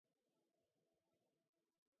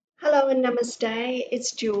Hello and namaste.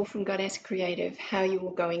 It's Jewel from Goddess Creative. How are you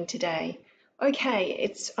all going today?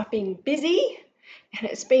 Okay, I've been busy and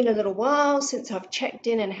it's been a little while since I've checked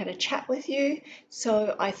in and had a chat with you.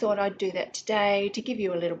 So I thought I'd do that today to give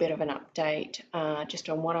you a little bit of an update just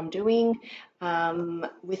on what I'm doing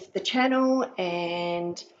with the channel,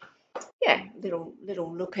 and yeah, little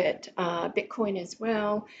look at Bitcoin as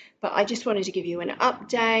well. But I just wanted to give you an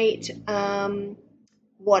update.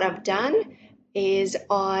 What I've done is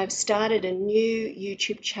I've started a new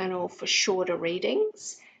YouTube channel for shorter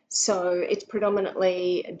readings. So it's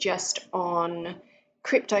predominantly just on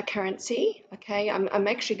cryptocurrency. Okay, I'm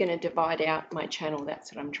actually going to divide out my channel.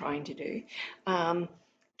 That's what I'm trying to do. Don't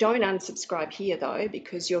unsubscribe here though,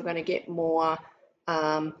 because you're going to get more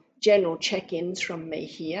general check-ins from me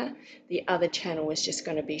here. The other channel is just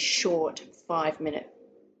going to be short 5-minute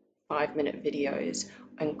videos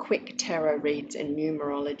and quick tarot reads and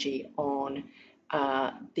numerology on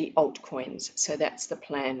the altcoins. So that's the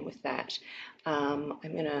plan with that. I'm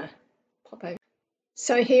going to pop over.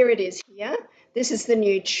 So here it is here. This is the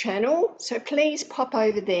new channel. So please pop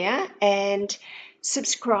over there and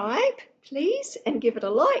subscribe, please, and give it a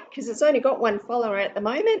like, because it's only got one follower at the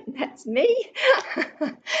moment, and that's me.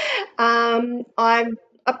 I'm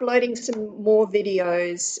uploading some more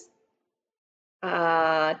videos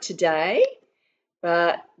today,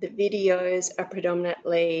 but the videos are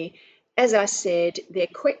predominantly, as I said, they're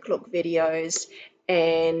quick look videos,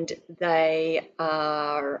 and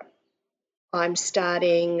I'm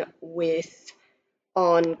starting with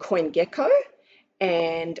on CoinGecko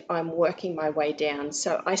and I'm working my way down.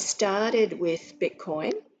 So I started with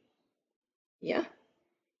Bitcoin.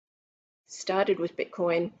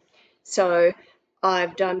 So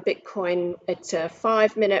I've done Bitcoin. It's a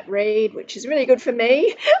 5-minute read, which is really good for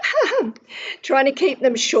me. Trying to keep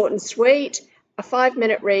them short and sweet. A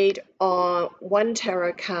 5-minute read on one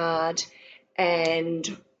tarot card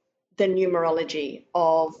and the numerology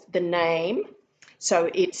of the name. So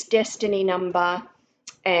it's destiny number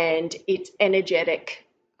and it's energetic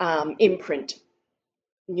imprint,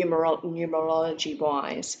 numerology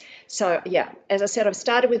wise. So yeah, as I said, I've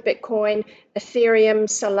started with Bitcoin, Ethereum,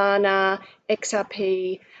 Solana,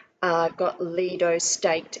 XRP. I've got Lido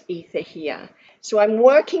staked Ether here. So I'm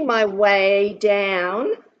working my way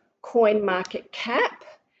down CoinMarketCap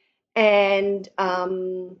and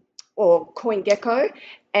or CoinGecko,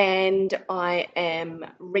 and I am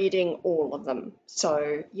reading all of them.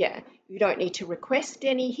 So yeah, you don't need to request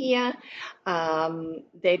any here.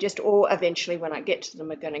 They're just all eventually, when I get to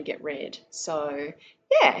them, are going to get read. So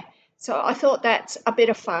yeah, so I thought that's a bit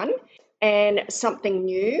of fun and something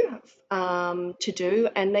new to do,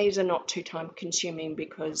 and these are not too time consuming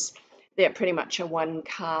because they're pretty much a one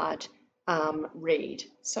card read.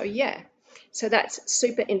 So yeah, so that's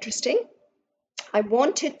super interesting. I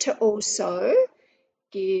wanted to also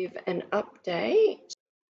give an update.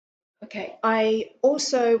 Okay, I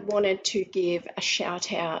also wanted to give a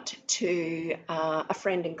shout out to a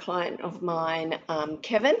friend and client of mine,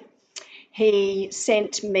 Kevin. He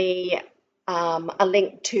sent me a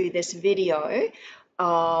link to this video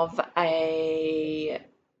of a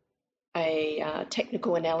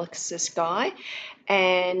technical analysis guy,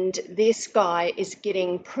 and this guy is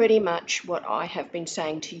getting pretty much what I have been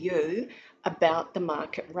saying to you about the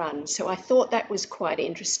market run. So I thought that was quite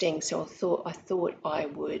interesting. So I thought I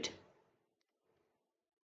would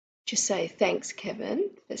just say thanks, Kevin,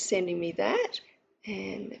 for sending me that.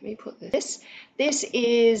 And let me put this. This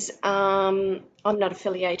is, I'm not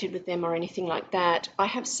affiliated with them or anything like that. I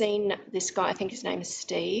have seen this guy, I think his name is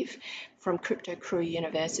Steve, from Crypto Crew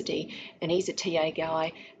University, and he's a TA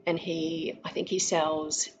guy, and I think he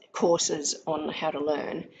sells courses on how to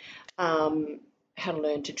learn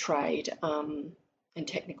to trade and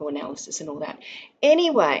technical analysis and all that.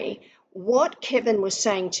 Anyway, what Kevin was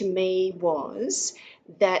saying to me was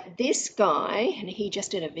that this guy, and he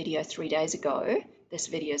just did a video 3 days ago, this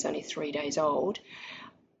video is only 3 days old,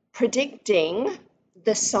 predicting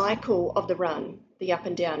the cycle of the run, the up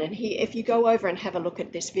and down. And if you go over and have a look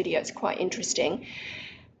at this video, it's quite interesting,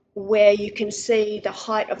 where you can see the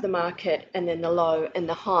height of the market and then the low and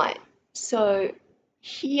the height. So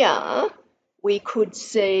here we could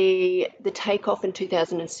see the takeoff in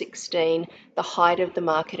 2016, the height of the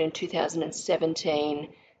market in 2017,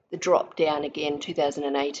 the drop down again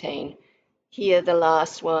 2018. Here the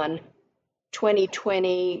last one,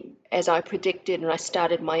 2020, as I predicted, and I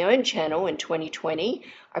started my own channel in 2020,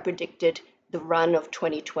 I predicted the run of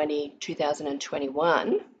 2020,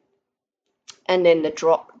 2021, and then the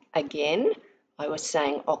drop again. I was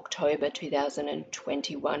saying October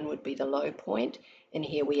 2021 would be the low point, and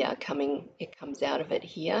here we are it comes out of it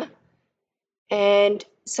here. And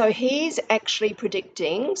so he's actually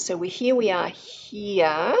predicting, so we are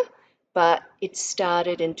here, but it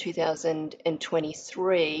started in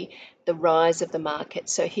 2023, the rise of the market.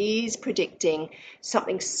 So he's predicting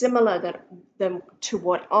something similar to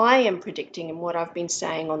what I am predicting and what I've been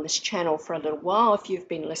saying on this channel for a little while, if you've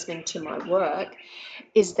been listening to my work,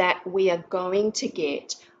 is that we are going to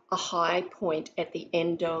get a high point at the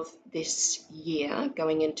end of this year,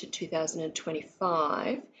 going into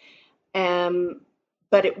 2025.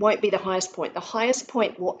 But it won't be the highest point. The highest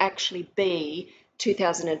point will actually be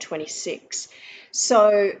 2026.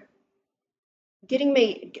 So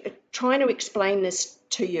trying to explain this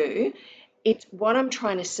to you, what I'm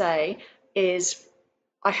trying to say is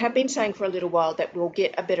I have been saying for a little while that we'll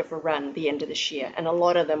get a bit of a run at the end of this year, and a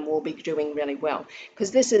lot of them will be doing really well,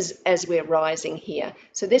 because this is as we're rising here.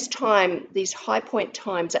 So this time, these high point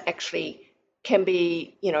times are actually can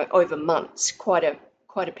be, over months, quite a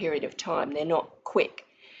period of time. They're not quick.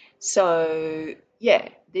 So yeah,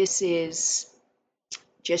 this is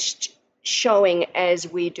just showing as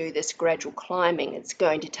we do this gradual climbing, it's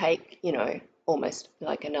going to take, almost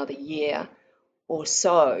like another year or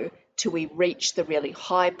so till we reach the really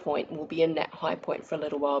high point, and we'll be in that high point for a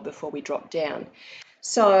little while before we drop down.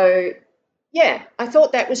 So yeah, I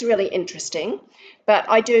thought that was really interesting, but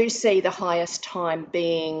I do see the highest time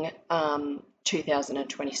being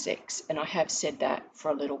 2026, and I have said that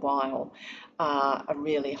for a little while, a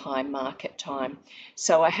really high market time.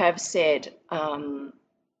 So I have said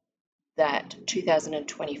that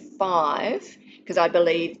 2025, because I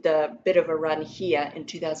believe the bit of a run here in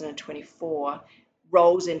 2024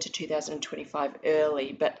 rolls into 2025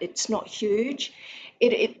 early, but it's not huge.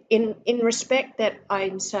 In respect that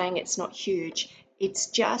I'm saying it's not huge, it's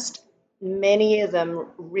just many of them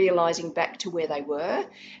realizing back to where they were,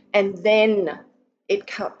 and then it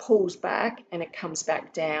pulls back and it comes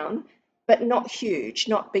back down, but not huge,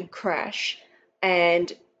 not big crash,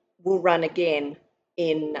 and will run again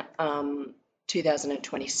in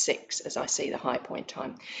 2026 as I see the high point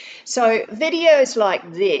time. So videos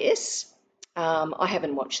like this, I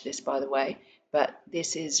haven't watched this, by the way, but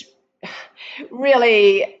this is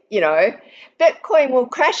really, Bitcoin will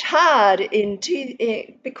crash hard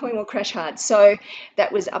Bitcoin will crash hard. So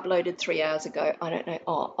that was uploaded 3 hours ago. I don't know.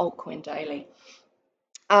 Oh, Altcoin Daily.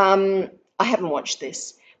 I haven't watched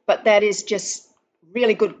this, but that is just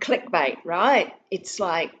really good clickbait, right? It's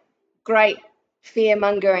like great fear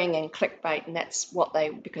mongering and clickbait, and that's what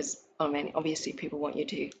because obviously people want you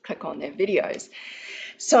to click on their videos.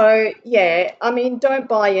 So yeah, don't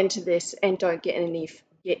buy into this and don't get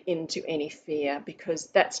into any fear, because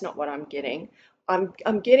that's not what I'm getting. I'm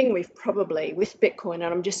getting with Bitcoin, and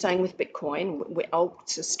I'm just saying with Bitcoin,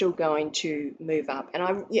 alts are still going to move up.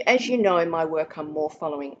 And as you know, in my work, I'm more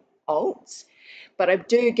following alts, but I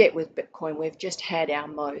do get with Bitcoin, we've just had our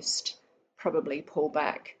most probably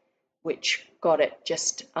pullback, which got it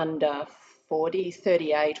just under 40,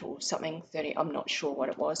 38 or something, 30, I'm not sure what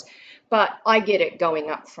it was, but I get it going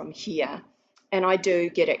up from here, and I do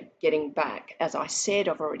get it getting back, as I said,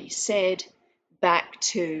 I've already said, back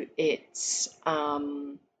to its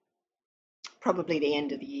probably the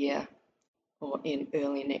end of the year or in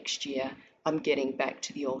early next year. I'm getting back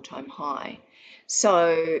to the all-time high.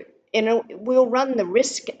 So we'll run the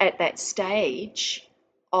risk at that stage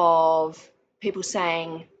of people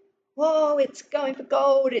saying, whoa, it's going for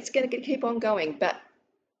gold, it's going to keep on going. But,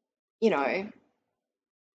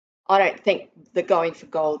 I don't think the going for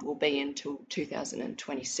gold will be until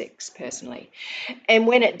 2026, personally. And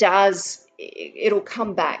when it does, it'll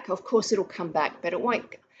come back. Of course, it'll come back, but it won't.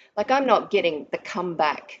 Like, I'm not getting the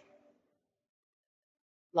comeback,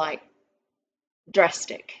 like,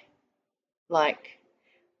 drastic. Like,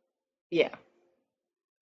 yeah.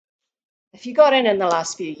 If you got in the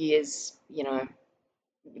last few years,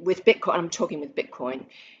 with Bitcoin, I'm talking with Bitcoin,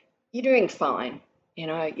 you're doing fine.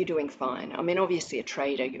 You're doing fine. Obviously a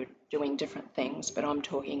trader, you're doing different things, but I'm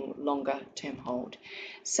talking longer term hold.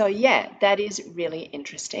 So yeah, that is really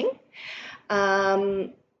interesting. I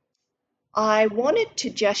wanted to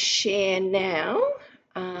just share now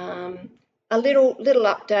a little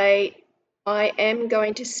update. I am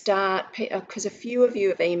going to start, because a few of you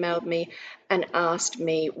have emailed me and asked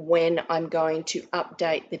me when I'm going to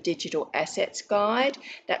update the digital assets guide.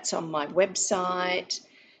 That's on my website,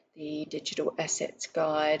 the digital assets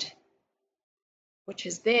guide, which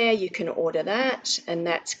is there. You can order that, and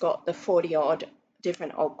that's got the 40 odd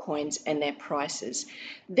different altcoins and their prices.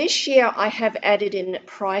 This year I have added in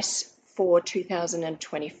price for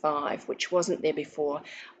 2025, which wasn't there before.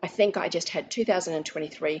 I think I just had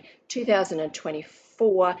 2023,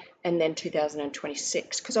 2024, and then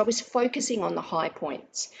 2026 because I was focusing on the high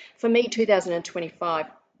points. For me, 2025,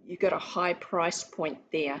 you got a high price point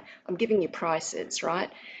there. I'm giving you prices, right?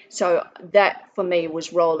 So that for me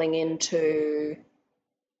was rolling into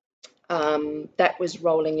the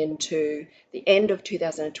end of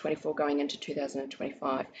 2024 going into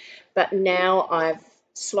 2025. But now I've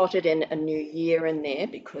slotted in a new year in there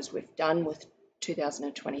because we've done with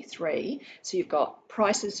 2023. So you've got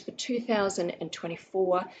prices for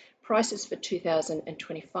 2024, prices for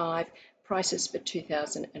 2025, prices for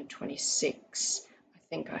 2026. I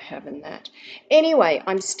think I have in that. Anyway,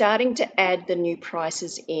 I'm starting to add the new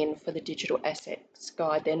prices in for the digital assets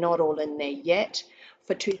guide. They're not all in there yet.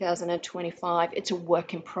 For 2025, it's a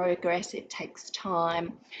work in progress. It takes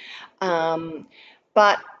time,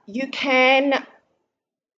 but you can.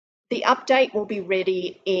 The update will be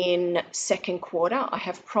ready in second quarter. I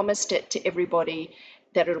have promised it to everybody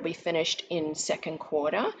that it'll be finished in second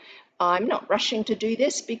quarter. I'm not rushing to do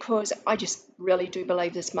this because I just really do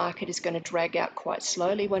believe this market is going to drag out quite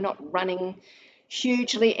slowly. We're not running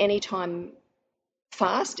hugely anytime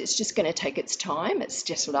fast. It's just going to take its time. It's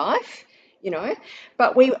just life.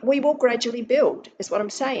 But we will gradually build, is what I'm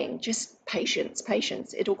saying. Just patience.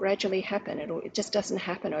 It'll gradually happen. It just doesn't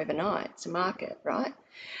happen overnight. It's a market, right?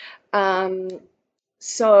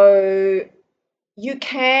 So you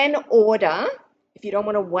can order, if you don't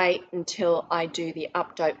want to wait until I do the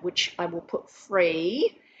update, which I will put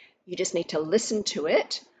free. You just need to listen to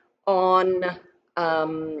it on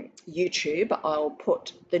YouTube. I'll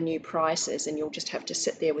put the new prices and you'll just have to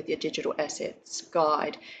sit there with your digital assets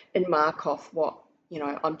guide and mark off what,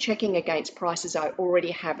 I'm checking against prices I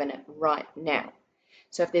already have in it right now.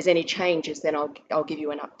 So if there's any changes, then I'll give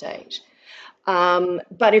you an update.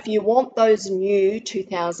 But if you want those new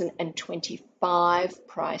 2025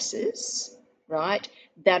 prices, right,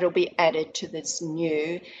 that'll be added to this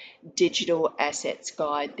new digital assets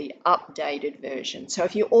guide, the updated version. So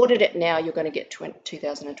if you ordered it now, you're going to get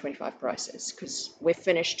 2025 prices because we've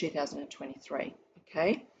finished 2023.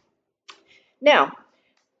 Okay. Now,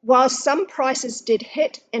 while some prices did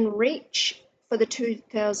hit and reach for the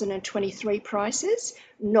 2023 prices,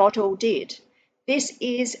 not all did. This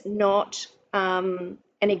is not an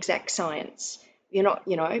exact science.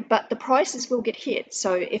 But the prices will get hit.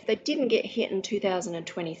 So if they didn't get hit in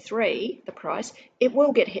 2023, the price, it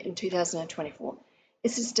will get hit in 2024.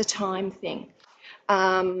 It's just a time thing.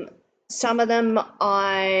 Some of them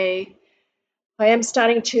I am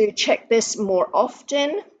starting to check this more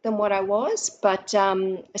often than what I was, but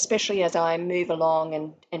especially as I move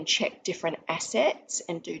along and check different assets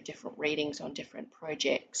and do different readings on different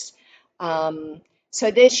projects. So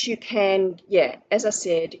this you can, as I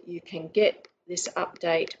said, you can get this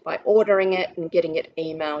update by ordering it and getting it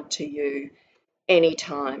emailed to you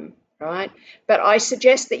anytime, right? But I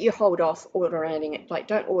suggest that you hold off ordering it. Like,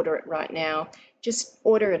 don't order it right now. Just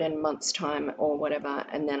order it in a month's time or whatever,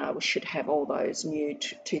 and then I should have all those new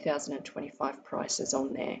 2025 prices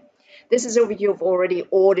on there. This is if you've already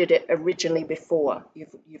ordered it originally before.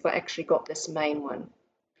 You've actually got this main one.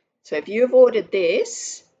 So if you've ordered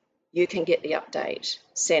this, you can get the update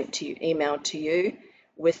sent to you, emailed to you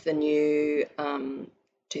with the new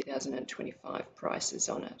 2025 prices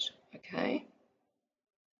on it. Okay.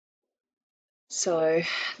 So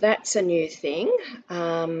that's a new thing.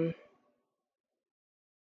 So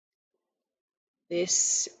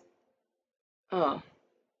this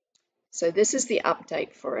is the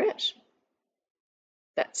update for it.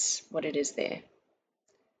 That's what it is there.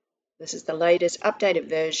 This is the latest updated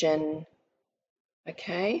version,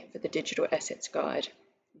 okay, for the digital assets guide.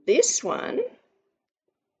 This one,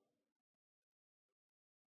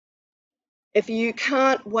 if you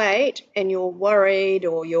can't wait and you're worried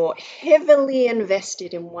or you're heavily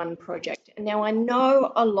invested in one project, and now I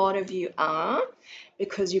know a lot of you are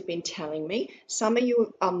because you've been telling me, some of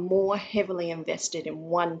you are more heavily invested in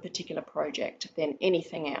one particular project than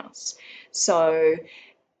anything else. So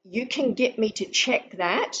you can get me to check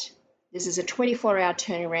that. This is a 24-hour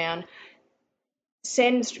turnaround.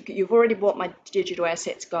 You've already bought my digital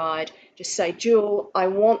assets guide. Just say, Jewel, I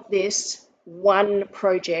want this one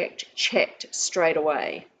project checked straight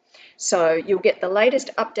away. So you'll get the latest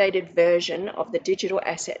updated version of the digital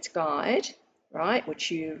assets guide, right,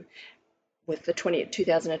 with the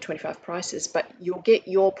 2025 prices, but you'll get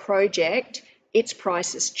your project, its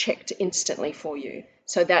prices checked instantly for you.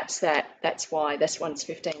 So that's why this one's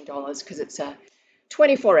 $15, because it's a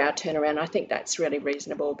 24-hour turnaround. I think that's really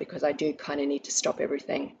reasonable because I do kind of need to stop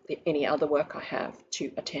everything, any other work I have,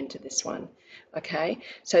 to attend to this one. Okay,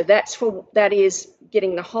 so that is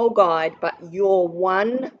getting the whole guide, but your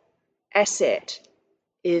one asset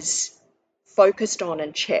is focused on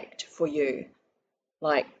and checked for you,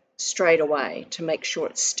 like straight away, to make sure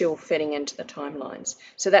it's still fitting into the timelines.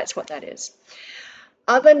 So that's what that is.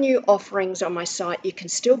 Other new offerings on my site, you can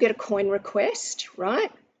still get a coin request,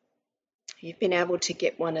 right? You've been able to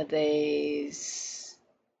get one of these,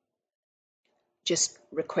 just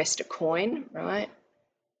request a coin, right?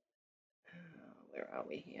 Where are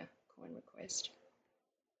we here? Coin request.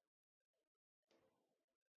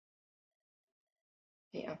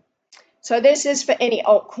 Here. So this is for any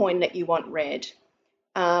altcoin that you want read.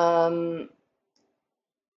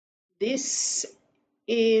 This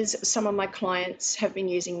is, some of my clients have been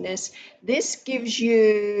using this. This gives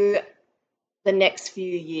you the next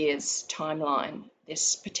few years timeline,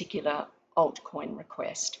 this particular altcoin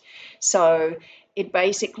request. So it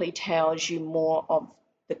basically tells you more of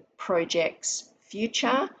the project's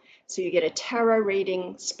future. So you get a tarot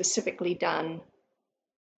reading specifically done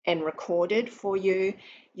and recorded for you.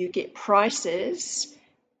 You get prices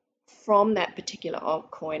from that particular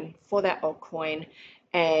altcoin for that altcoin,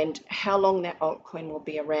 and how long that altcoin will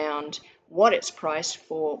be around, what its price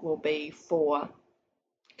for will be for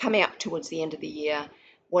coming up towards the end of the year,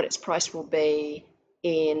 what its price will be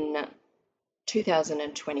in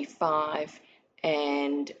 2025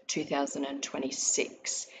 and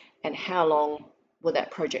 2026, and how long will that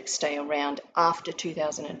project stay around after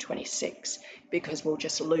 2026, because we'll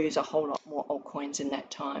just lose a whole lot more altcoins in that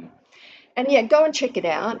time. And yeah, go and check it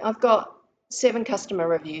out. I've got 7 customer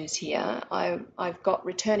reviews here. I've got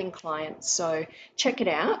returning clients, so check it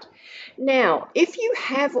out. Now, if you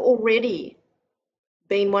have already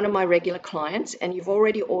been one of my regular clients and you've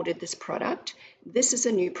already ordered this product, this is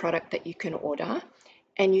a new product that you can order,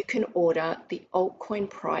 and you can order the altcoin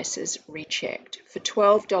prices rechecked for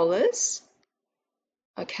 $12.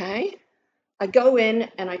 Okay, I go in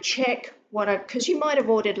and I check because you might have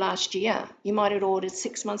ordered last year, you might have ordered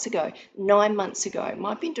 6 months ago, 9 months ago.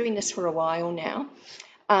 I've been doing this for a while now.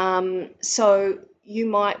 So you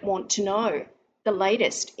might want to know the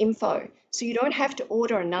latest info. So you don't have to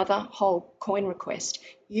order another whole coin request.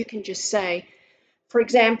 You can just say, for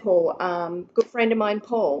example, good friend of mine,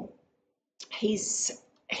 Paul, he's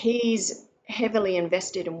heavily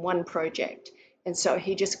invested in one project. And so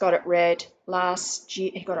he just got it read last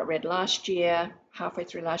year. He got it read last year, halfway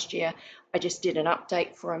through last year. I just did an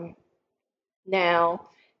update for him now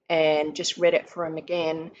and just read it for him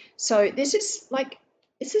again. So this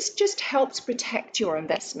just helps protect your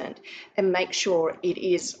investment and make sure it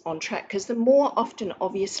is on track. Because the more often,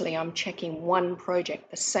 obviously, I'm checking one project,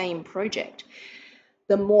 the same project,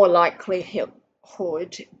 the more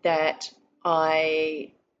likelihood that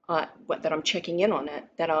that I'm checking in on it,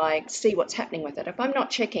 that I see what's happening with it. If I'm not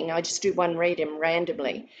checking, I just do one read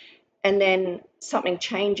randomly, and then something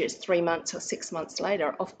changes 3 months or 6 months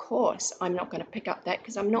later, of course, I'm not going to pick up that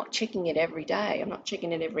because I'm not checking it every day. I'm not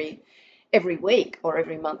checking it every week or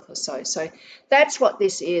every month or so. So that's what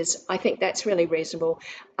this is. I think that's really reasonable.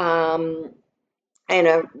 And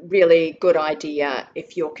a really good idea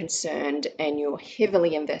if you're concerned and you're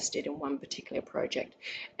heavily invested in one particular project.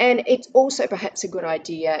 And it's also perhaps a good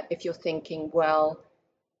idea if you're thinking, well,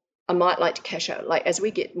 I might like to cash out, like as we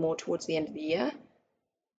get more towards the end of the year,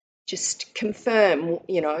 just confirm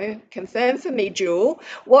for me, Jewel,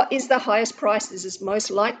 what is the highest price this is most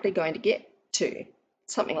likely going to get to?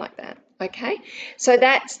 Something like that, okay? So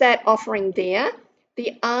that's that offering there.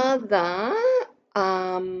 The other,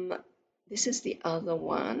 this is the other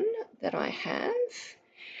one that I have.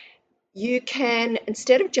 You can,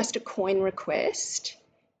 instead of just a coin request,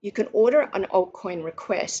 you can order an altcoin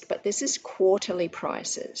request, but this is quarterly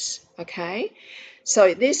prices, okay?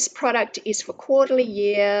 So this product is for quarterly,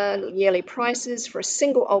 yearly prices for a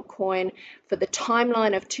single altcoin for the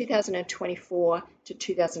timeline of 2024 to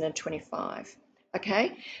 2025.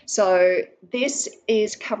 Okay, so this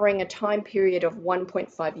is covering a time period of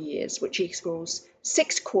 1.5 years, which equals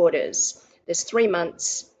 6 quarters. There's 3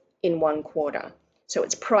 months in 1 quarter. So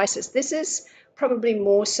it's prices. This is probably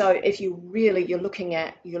more so if you're looking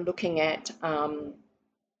at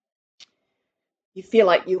you feel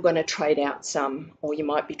like you're going to trade out some, or you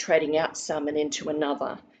might be trading out some and into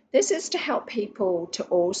another. This is to help people to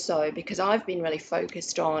also, because I've been really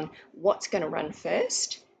focused on what's going to run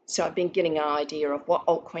first. So I've been getting an idea of what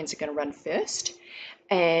altcoins are going to run first,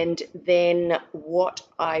 and then what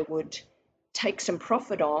I would take some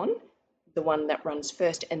profit on, the one that runs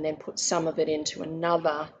first, and then put some of it into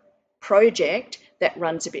another project that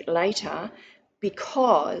runs a bit later,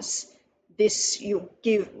 because this, you'll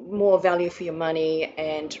give more value for your money.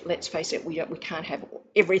 And let's face it, we can't have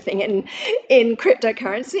everything in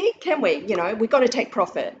cryptocurrency, can we? You know, we've got to take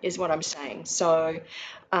profit, is what I'm saying. So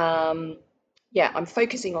yeah, I'm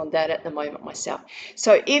focusing on that at the moment myself.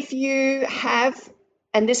 So if you have,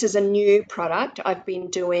 and this is a new product I've been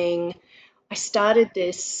doing, I started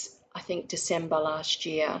this I think December last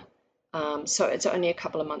year, so it's only a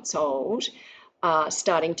couple of months old.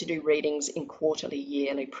 Starting to do readings in quarterly,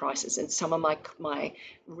 yearly prices, and some of my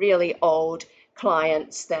really old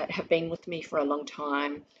clients that have been with me for a long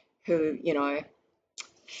time, who, you know,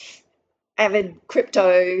 avid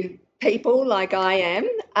crypto people like I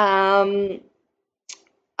am,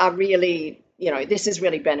 are really, you know, this is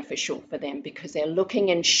really beneficial for them because they're looking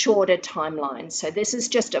in shorter timelines. So this is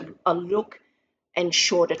just a look and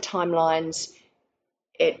shorter timelines,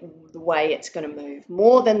 the way it's going to move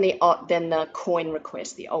more than the coin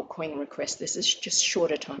request, the altcoin request. This is just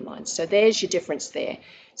shorter timelines. So there's your difference there.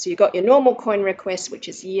 So you've got your normal coin request, which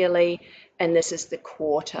is yearly, and this is the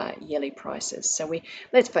quarter yearly prices. So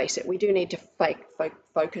let's face it, we do need to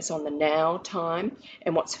focus on the now time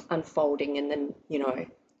and what's unfolding in the, you know,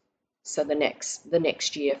 so the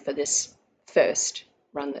next year for this first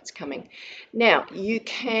run that's coming. Now you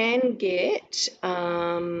can get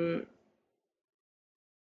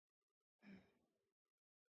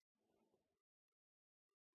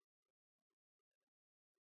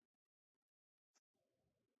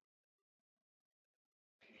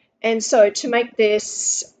and so to make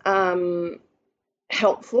this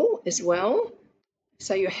helpful as well,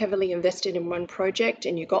 so you're heavily invested in one project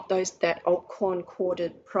and you got that altcoin quarter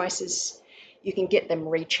prices, you can get them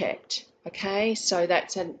rechecked. Okay, so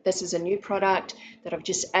this is a new product that I've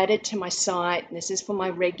just added to my site. And this is for my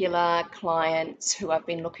regular clients who I've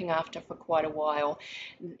been looking after for quite a while.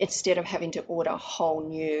 Instead of having to order a whole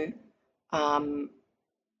new the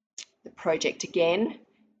project again,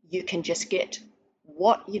 you can just get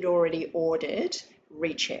what you'd already ordered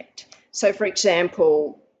rechecked. So for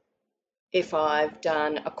example, if I've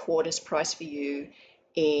done a quarter's price for you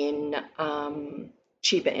in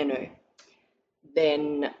Shiba Inu,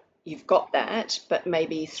 then you've got that, but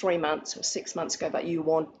maybe 3 months or 6 months ago, but you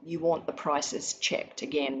want the prices checked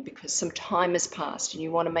again because some time has passed and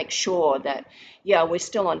you want to make sure that, yeah, we're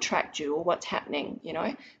still on track, Jewel, what's happening, you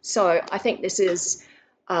know? So I think this is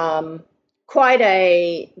quite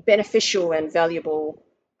a beneficial and valuable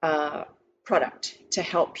product to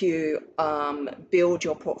help you build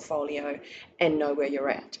your portfolio and know where you're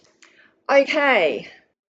at. Okay,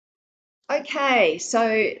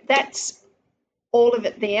 so that's all of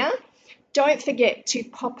it there. Don't forget to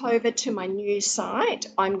pop over to my new site.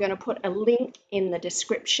 I'm going to put a link in the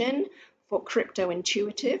description for Crypto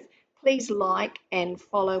Intuitive. Please like and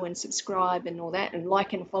follow and subscribe and all that, and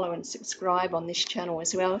like and follow and subscribe on this channel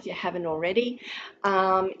as well if you haven't already.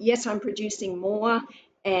 Yes, I'm producing more,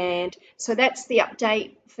 and so that's the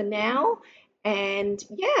update for now. And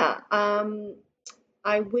yeah, I'm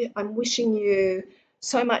wishing you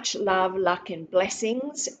so much love, luck, and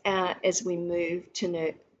blessings as we move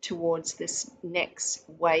towards this next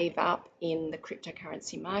wave up in the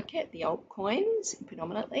cryptocurrency market, the altcoins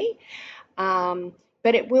predominantly.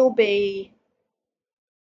 But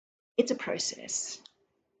it's a process.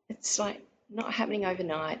 It's like not happening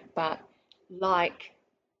overnight, but like,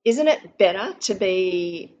 isn't it better to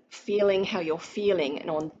be feeling how you're feeling and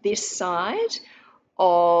on this side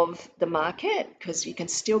of the market, because you can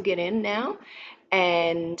still get in now,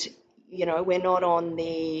 and you know, we're not on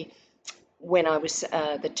when I was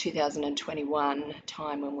the 2021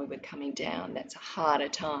 time when we were coming down. That's a harder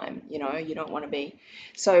time, you know, you don't want to be.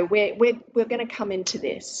 So we're going to come into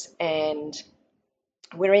this, and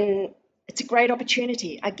it's a great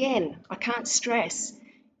opportunity. Again, I can't stress,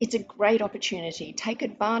 it's a great opportunity. Take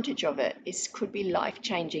advantage of it. It could be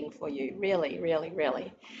life-changing for you, really, really,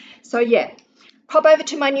 really. So yeah, pop over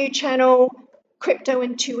to my new channel, Crypto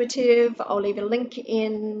Intuitive. I'll leave a link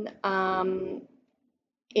in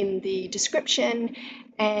the description.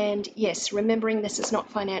 And yes, remembering this is not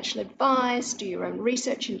financial advice. Do your own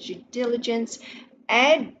research and due diligence.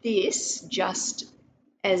 Add this just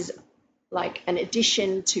as like an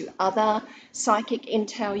addition to other psychic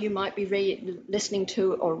intel you might be listening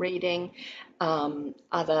to or reading,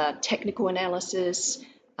 other technical analysis.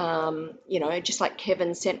 You know, just like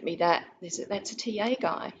Kevin sent me that's a TA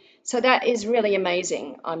guy. So that is really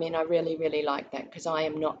amazing. I mean, I really, really like that because I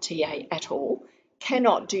am not TA at all.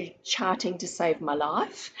 Cannot do charting to save my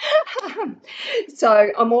life.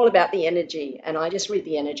 So I'm all about the energy, and I just read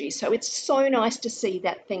the energy. So it's so nice to see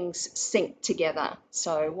that things sync together.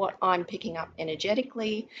 So what I'm picking up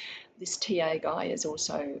energetically this TA guy is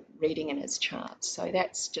also reading in his charts. So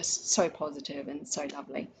that's just so positive and so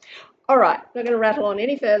lovely. All right, not going to rattle on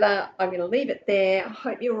any further. I'm going to leave it there. I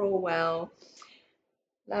hope you're all well.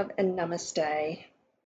 Love and namaste.